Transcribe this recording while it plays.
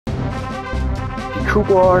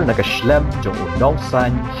Kubor nakaslem jong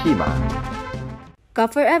unongsan Hima. Ka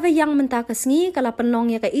forever yang mentakas ngi kala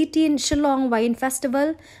penlong ya ka 18 Shillong Wine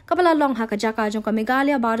Festival kabala long ha ka jaka jong ka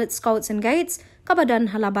Meghalaya Bharat Scouts and Guides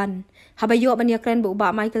kabadan halaban. Habayo ban ya kren bu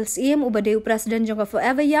ba Michael Syiem uba deu president jong ka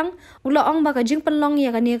forever yang ula ong ba ka jing penlong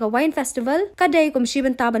ya ka ni ka Wine Festival kadai kum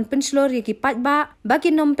shiben taban penslor ya ki patba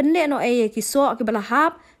bakin nom pende no e ki so ki bala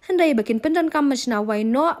hap handai bakin pendon kam Shna wine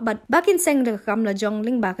no but bakin Seng de kam Lajong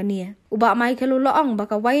ling ba ka ni. Uba Michael ula ong ba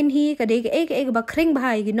ka wine hi kadai ka e ba kring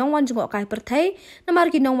bahai ki nong wan jong kai perthai namar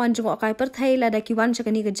ki nong wan jong kai perthai la da ki wan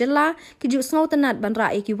chakani ka jilla ki ju sngo tanat ban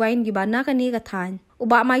ra e ki wine ki bana ka ni ka than.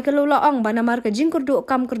 Uba Michael ula ong ba namar ka jing kurdu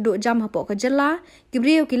kam kurdu jam hapo ka jilla ki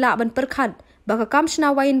brio ki la ban perkhat baka kam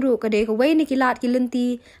Shna wine ru kadai ka wine ki lat ki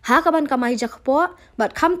lenti ha ka ban kamai jakpo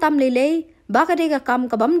bat kam tam lele baka dega kam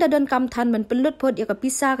kabam dadon kam than ban pelut pot ya ka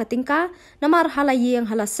pisa ka tingka namar halayeng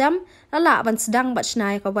halasam lala ban sedang bat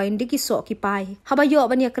Shna ka wine diki so ki pai habayo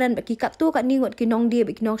ban ya kren baki katu ka ningot ki nong dia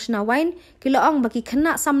baki nong Shna wine ki loong baki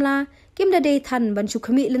khana samla kim da dei than ban chu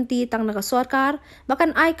khami lenti tang na ka sarkar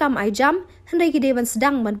bakan ai kam ai jam handai ki de ban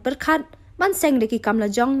sedang ban perkhat ban Seng deki kam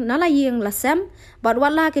Lajong nalayeng lasam bat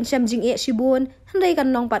wala ken sham jing e shibun handai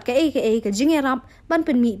kan nong pat ka e ka jing e rap ban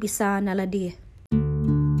penmi bisa naladi.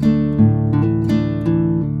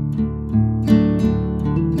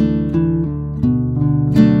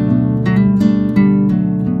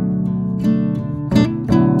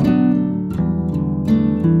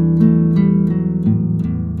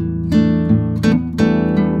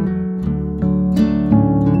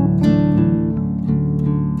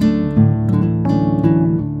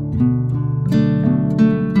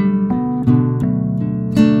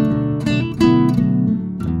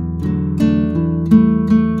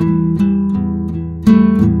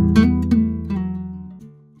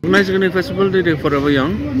 Nice festival day forever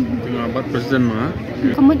young. About president ma.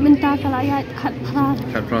 Komitmen ta kalayat khat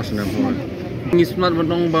pras na po. Ngismat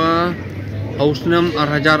batong ba house nam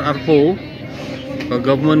arhajar arpo ka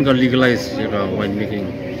government ka legalize ka wine making.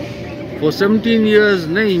 For 17 years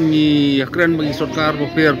na ni yakran bagi sarkar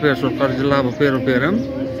paper sarkar jilla paper am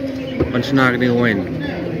pansna ni wine.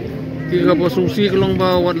 Tiga posungsi kalong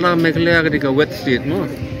ba watla Meghalaya ka wet state no.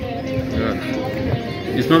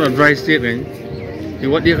 It's not a dry state kan.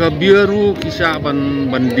 What dia ka biru kisah ban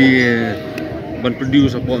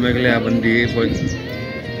produce apa Meghalaya bandi boy.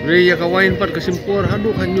 Re ya ka wine pat kasimpor hadu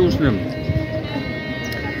kan news nam.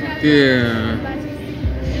 Ke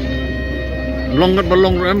longat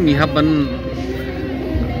balong ram ni haban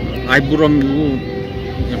ai buram du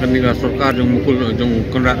yang kan ni sarkar jong mukul jong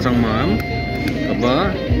konrat sang mam kaba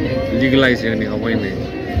legalize yang ni ka wine ni.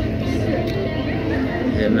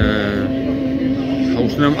 Dan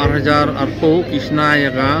Usnam arhajar arpo kisna ya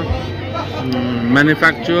ka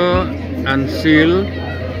manufacture and sale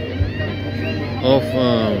of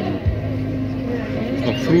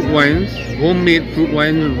fruit wines, homemade fruit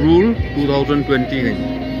wine rule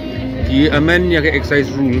 2020 ki amen ya ka excise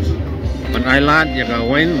rules man ailat ya ka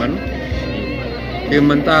wine man ki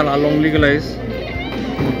mental along legalize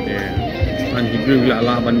man hibring la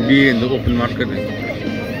la bandi in the open market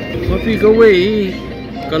tapi Kawei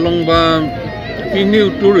kalong ba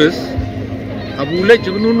new tourists abule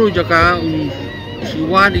jagunu jaka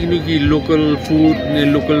siwad ini ki local food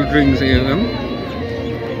ne local drinks em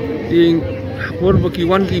ting por baki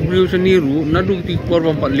wan ki brew seniru nadu ti por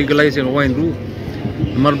pampat legalize wine ru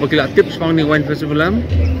mar baki la tips pang ni wine festival am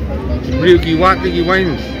brew ki wat ki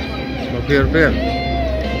wines ba fair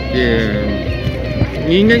ye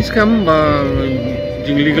ni ngai skam ba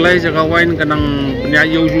jing legalize ka wine kanang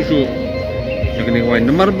penyayo susu jakani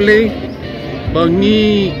wine mar beli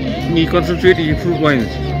bangi ni concentrate in fruit wines.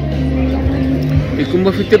 Ikum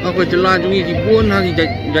ba fitip ako jela jungi ki bon ha ki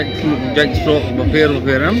jaj so ba fair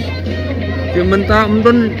am. Ke menta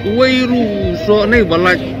mdon wairu so nei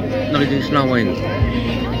balaj na ki Shna wine.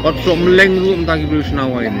 Pat so meleng ru mta ki Shna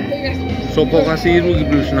wine. So ko kasi ru ki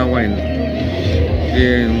Shna wine.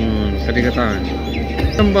 Kadi kata.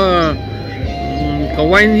 Tamba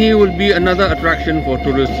Kawei here will be another attraction for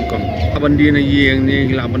tourists to come. Abandi na yang ni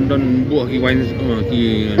gila abandon buah ki wine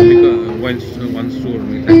ki wine store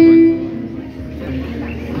ni tak.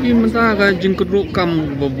 Ki menta ka jing keduk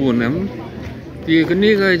kam babun am. Ti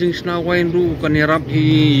kini ka jing Shna wine ru kan yarap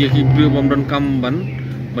hi ki bri bamdan kam ban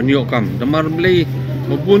yok kam. Damar beli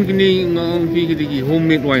babun kini ngong pi ki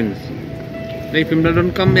homemade wines. Nei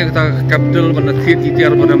pimdon kam ya kata capital ban thit ti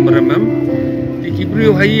tiar badam am.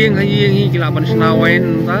 Kibrio hayeng hi kilaban Shna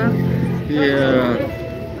wine ta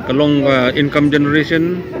kalong income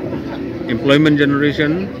generation, employment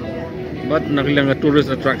generation, but nakilang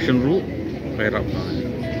tourist attraction ru kaya rap.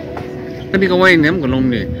 Kani Kawei nem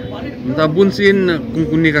kalong ni Menta bunsin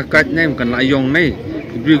kungkuni kakat nai bukan Lajong nai.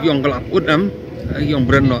 Diberi yang kelap udam, yang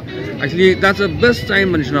brand lo. Actually that's the best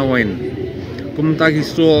time in Shna wine. Kumta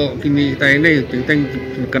kiso kini kita ini tentang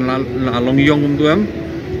kan Long Yong tuam.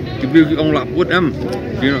 Diberi yang kelap udam.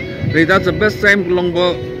 You know, that's the best time long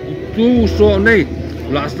bo tu so nai.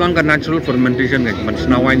 Last lang kan natural fermentation kan. Man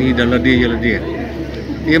Shna wine ni daladi.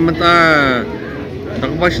 Ia menta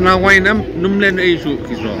tak pas Shna wine numlen isu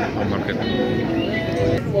kiso market.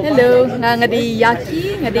 Hello, ngadi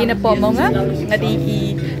yaki, ngadi na pomonga, ngadi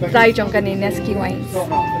I Lajong kanina ski wines.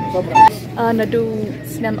 Nadu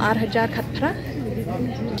snam 8,000 khatpra.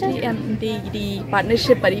 Di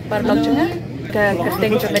partnership bari par Lajong ka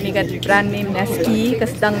kateng jong kani kan brand name Neski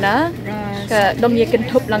kasdang na ka dom ye kan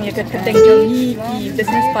thop lang ye kan kateng jong I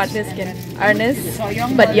business partners kan Ernest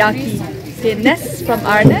but Yaki. Say Ness from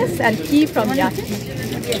Ernest and Ki from Yaki.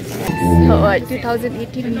 So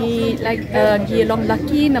 2018 we like long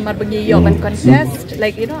lucky namar bengi open contest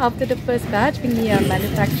like you know after the first batch bengi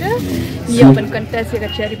manufacture we open contest ya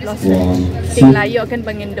cherry blossom ting la yo kan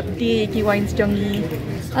bangin the day ki wines jongi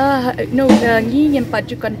no ngi nyem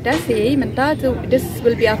paju contest menta so this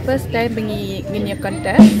will be our first time bengi ngi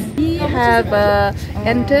contest. We have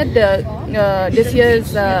entered this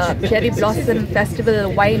year's cherry blossom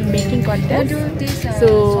festival wine making contest,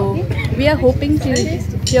 so we are hoping to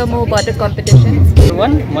hear more about the competition.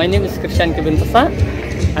 Everyone, my name is Krishan Kevin Pasa.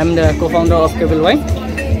 I'm the co-founder of Kawei Wine.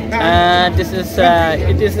 This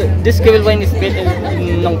Kawei Wine is made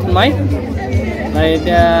in Nong Mai. Like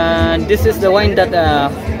this is the wine that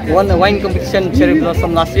won the wine competition Cherry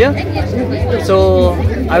Blossom last year. So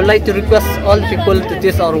I would like to request all people to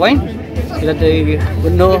taste our wine so that they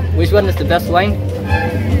would know which one is the best wine.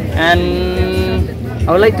 And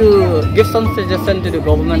I would like to give some suggestion to the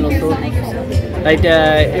government also. Like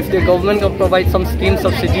if the government can provide some scheme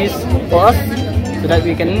subsidies for us so that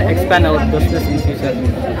we can expand our business in the future.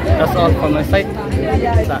 That's all from my side.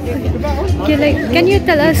 Okay, like, can you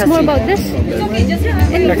tell us more about this?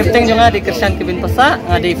 Nakateng juga di Krishan Kevin Pasa,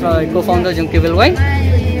 di co-founder jong Kawei Wine.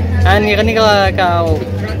 And ini ka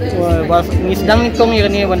was nisdang itong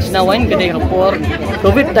ini one Shna wine kada for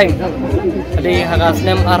COVID time. Adi hagas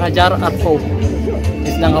nem 8,000 atpo.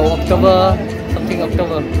 Nisdang October something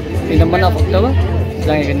October. In the month of October,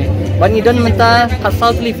 sedang ini. Ban idon menta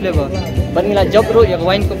South Leaf flavor. Ban ila job ro yang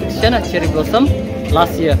wine competition at Cherry Blossom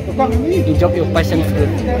last year. Ini job yung passion fruit.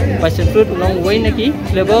 Passion fruit long wine lagi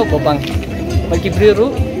flavor bobang. Bagi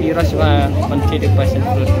biru di raswa panci di passion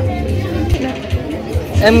fruit.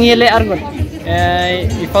 Ngile argut.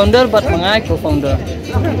 I founder but mga co-founder.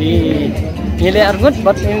 Di ngile argut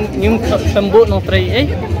but yung sembuh no tray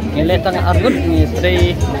ngile tang argut ni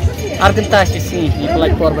tray Argenta sisi di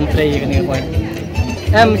platform tray kani ko.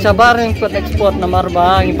 Sabar yung put export na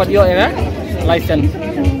marba ang ipadyo license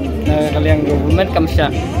kaliang government kam siya.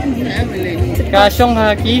 Ka syong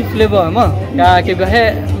ki flavor mo ka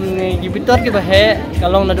kibahe gibitor kibahe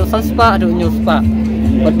kalong nado spa ado new spa.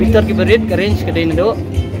 But bitor kibarit ka range ka din nado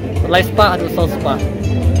light spa ado soul spa.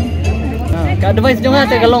 Ka advice jong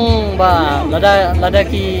ate kalong ba lada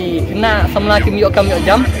ki kena samla kim yo kam yo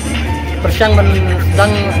jam. Persyang man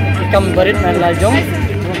sedang ikam barit na Lajong.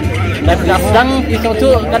 Dan sedang iso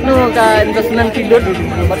tu kanu ka investment kidot,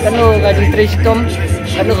 kanu ka interest tom,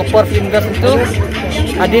 kanu ka por invest tu.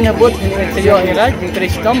 Adin habot sayo ira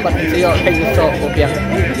interest tom but sayo kay iso kopya.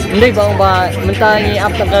 Hindi ba mentangi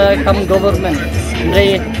up ka kam government.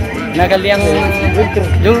 Hindi nagaliang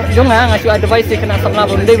jung ngasu advice kena samla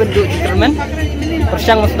hindi bendu determine.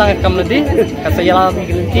 Persyang sedang ikam ledi kasayala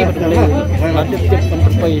migranti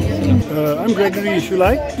I'm Gregory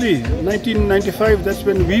Shulai. 1995, that's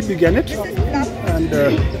when we began it, and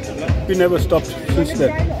we never stopped since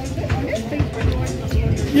then.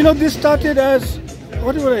 You know, this started as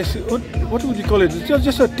what would you call it? It's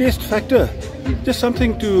just a taste factor, just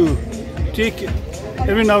something to take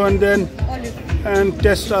every now and then and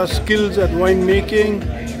test our skills at winemaking.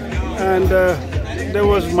 And there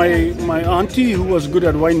was my auntie who was good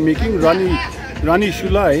at winemaking, Rani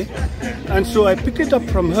Shulai, and so I picked it up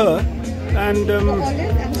from her. And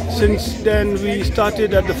since then we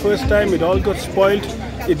started at the first time, it all got spoiled.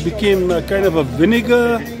 It became kind of a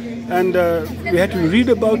vinegar, and we had to read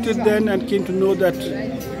about it then and came to know that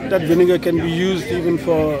that vinegar can be used even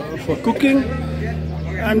for cooking.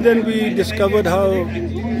 And then we discovered how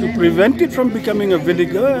to prevent it from becoming a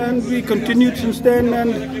vinegar, and we continued since then,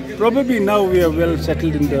 and probably now we are well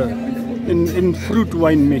settled in fruit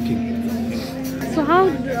wine making. So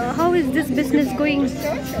how is this business going?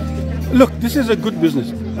 Look, this is a good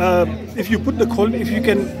business. If you put the quality,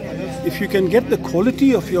 if you can get the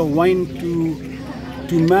quality of your wine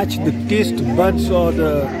to match the taste buds or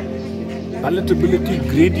palatability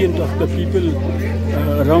gradient of the people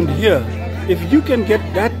around here. If you can get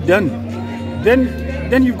that done,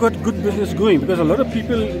 then you've got good business going, because a lot of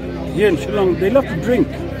people here in Shillong, they love to drink.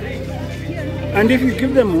 And if you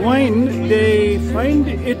give them wine, they find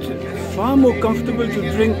it far more comfortable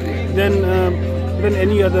to drink than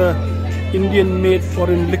any other Indian-made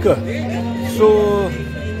foreign liquor. So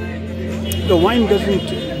the wine doesn't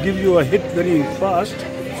give you a hit very fast.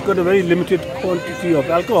 It's got a very limited quantity of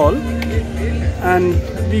alcohol, and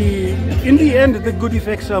in the end, the good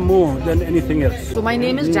effects are more than anything else. So my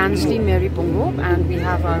name is Jansley Mary Pongo, and we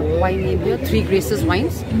have our wine name here, Three Graces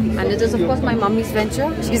Wines, and it is of course my mummy's venture.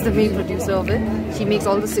 She's the main producer of it. She makes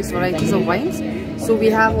all the 6 varieties of wines. So we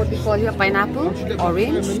have what we call here pineapple,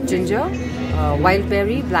 orange, ginger, wild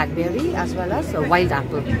berry, blackberry, as well as wild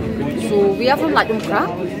apple. So we are from Lajong,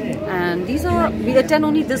 and we attend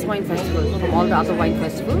only this wine festival from all the other wine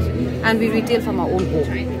festivals, and we retail from our own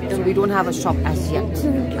home. So we don't have a shop as yet,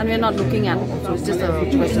 and we're not looking at it. So it's just a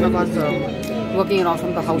question of us working it out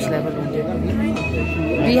from the house level only.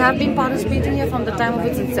 We have been participating here from the time of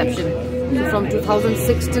its inception. So from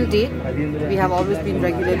 2006 till date, we have always been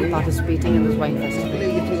regularly participating in this wine festival.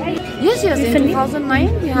 Yes. In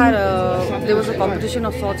 2009, we had there was a competition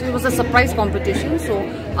of sorts. It was a surprise competition. So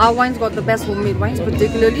our wines got the best homemade wines,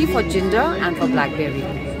 particularly for ginger and for blackberry.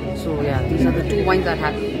 So yeah, these are the 2 wines that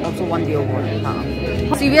have also won the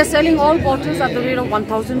award. See, we are selling all bottles at the rate of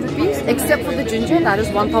 1,000 rupees, except for the ginger, that is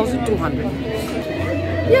 1,200.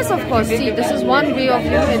 Yes, of course. See, this is one way of,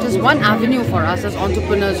 it is one avenue for us as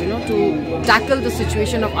entrepreneurs, to tackle the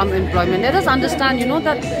situation of unemployment. Let us understand,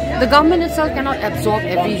 that the government itself cannot absorb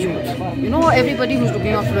every youth, everybody who's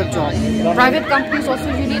looking out for a job. Private companies also,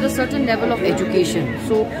 you need a certain level of education.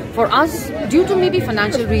 So for us, due to maybe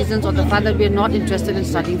financial reasons or the fact that we are not interested in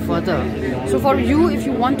studying further, so for you, if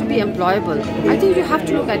you want to be employable, I think you have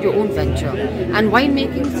to look at your own venture. And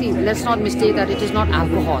winemaking, see, let's not mistake that it is not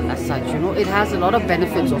alcohol as such, it has a lot of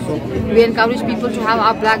benefits also. We encourage people to have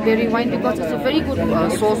our blackberry wine because it's a very good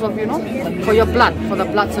source of, for your blood, for the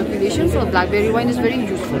blood circulation. So blackberry wine is very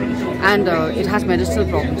useful, and it has medicinal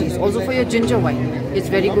properties. Also for your ginger wine, it's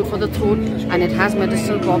very good for the throat, and it has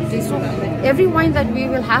medicinal properties. So every wine that we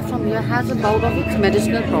will have from here has about of its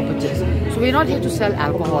medicinal properties. So we're not here to sell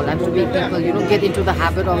alcohol and to make people, get into the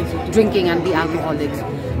habit of drinking and be alcoholics.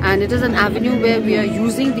 And it is an avenue where we are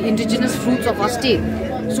using the indigenous fruits of our state.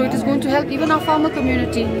 So it is going to help even our farmer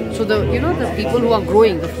community. So the people who are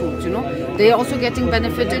growing the fruits, they are also getting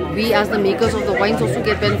benefited. We as the makers of the wines also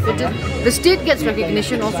get benefited. The state gets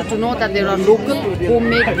recognition also to know that there are local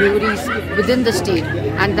homemade breweries within the state,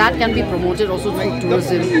 and that can be promoted also through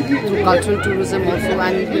tourism, through cultural tourism also,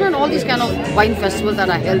 and and all these kind of wine festivals that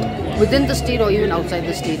are held within the state or even outside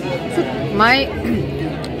the state. So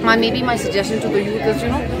maybe my suggestion to the youth is,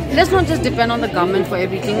 let's not just depend on the government for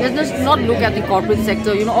everything. Let's just not look at the corporate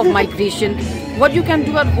sector, of migration. What you can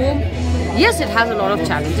do at home, yes, it has a lot of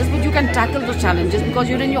challenges, but you can tackle those challenges because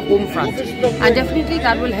you're in your home front. And definitely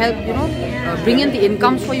that will help, bring in the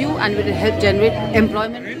incomes for you, and will help generate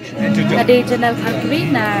employment. Ada channel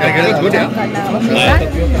kami na officer.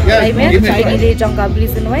 Lajong kabli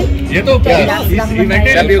senway.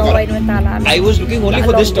 I was looking only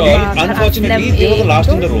for this stall. Unfortunately, they were the last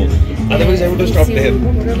in the row. Otherwise, I would have stopped there.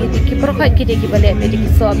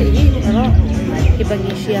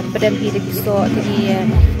 Bagi Syiem pedam hi de kisok tadi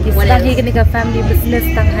istang hi kena family business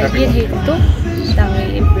tang hayin hi tu tang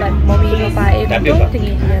impan mommy papa tu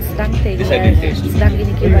tadi sedang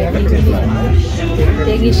ini ki bai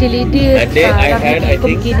ni initially dia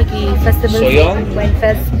ki festival wine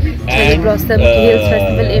fest cherry blossom hills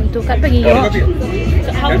festival tu kat bagi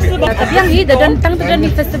tapi yang hi dan tang tu dan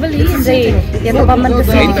festival hi dari yang paman tu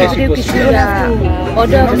video ki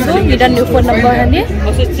order tu ni dan phone number ni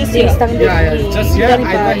istang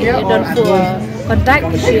dan contact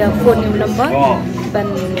share phone number ban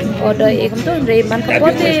order tu dari man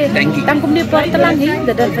kapote tangkum di portalan hi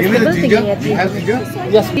dan festival tinggi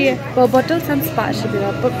yes per bottle sans spa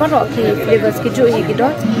shibira per ki flavors ki jo hi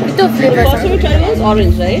dot itu flavors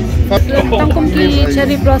orange right tangkum ki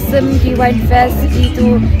cherry blossom ki wine fest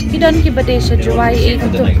itu kidan ki badesha juai itu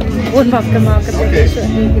pun makama kata so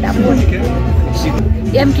tidak pun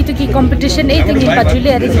yang kita ki competition tinggi patule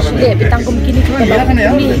hari sile bitangkum kini kita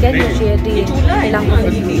ni kan share di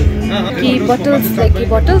ki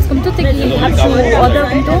bottles kum tu tinggi have to order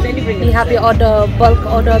kum tu we have order bulk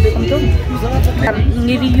order be kum tu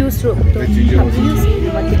ni reuse ro tu use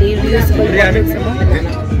mati reusable bottles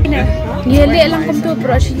Yele lang kum tu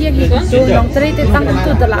brush ye gi so long trai te tang kum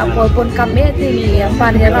tu dala pon kame te ni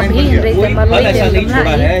pan he ram hi re te baloi te na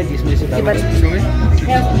ki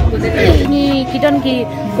Ni kita ki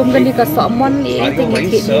kumkan di kasomon ni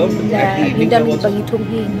tinggi kita bagi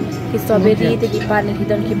tunghi ki strawberry tinggi pan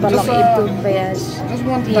kita ki balok itu bayas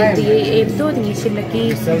di itu tinggi sim lagi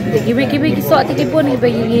tinggi ki so tinggi pun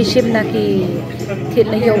bagi sim lagi thit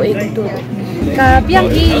la yo itu ka piang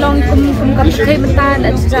ki long kum kai mentan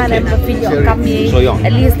at jalan video kami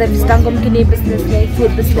at least the stangom kini business like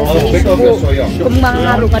food business kum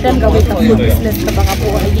mangaru ngadan gawe ka food business ka bang apo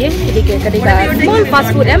aye ketika small fast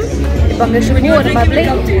food panggil syukur mabli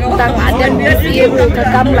tang ada dia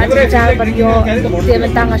kakam la jalan video dia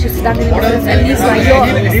mentang asyik sedang ini business at least lah yo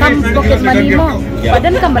some pocket money mo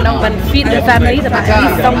badan kan menang feed the family tapi at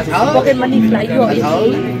least some pocket money lah yo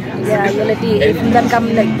ya yo lagi dan kam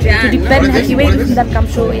like to depend hakiwe dan kam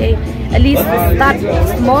show at least start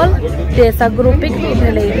small desa grouping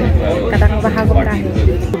nilai kadang bahag kahe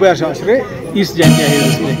biasa sre is jangnya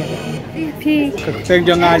ini pi Seng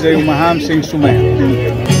jangan aja maham Seng sumai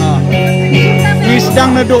is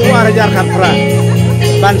dang na do arajar khatra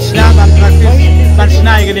ban Shna ban praktis ban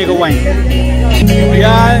Shna ini Kawei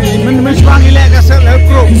ya men swang ile ka sel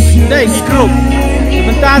group dai ki group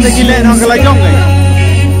bentar de gile nang Lajong kai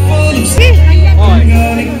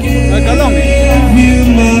oi kalong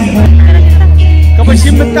ka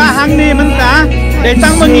pasim bentar hang ni bentar dai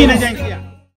tang mangi na jang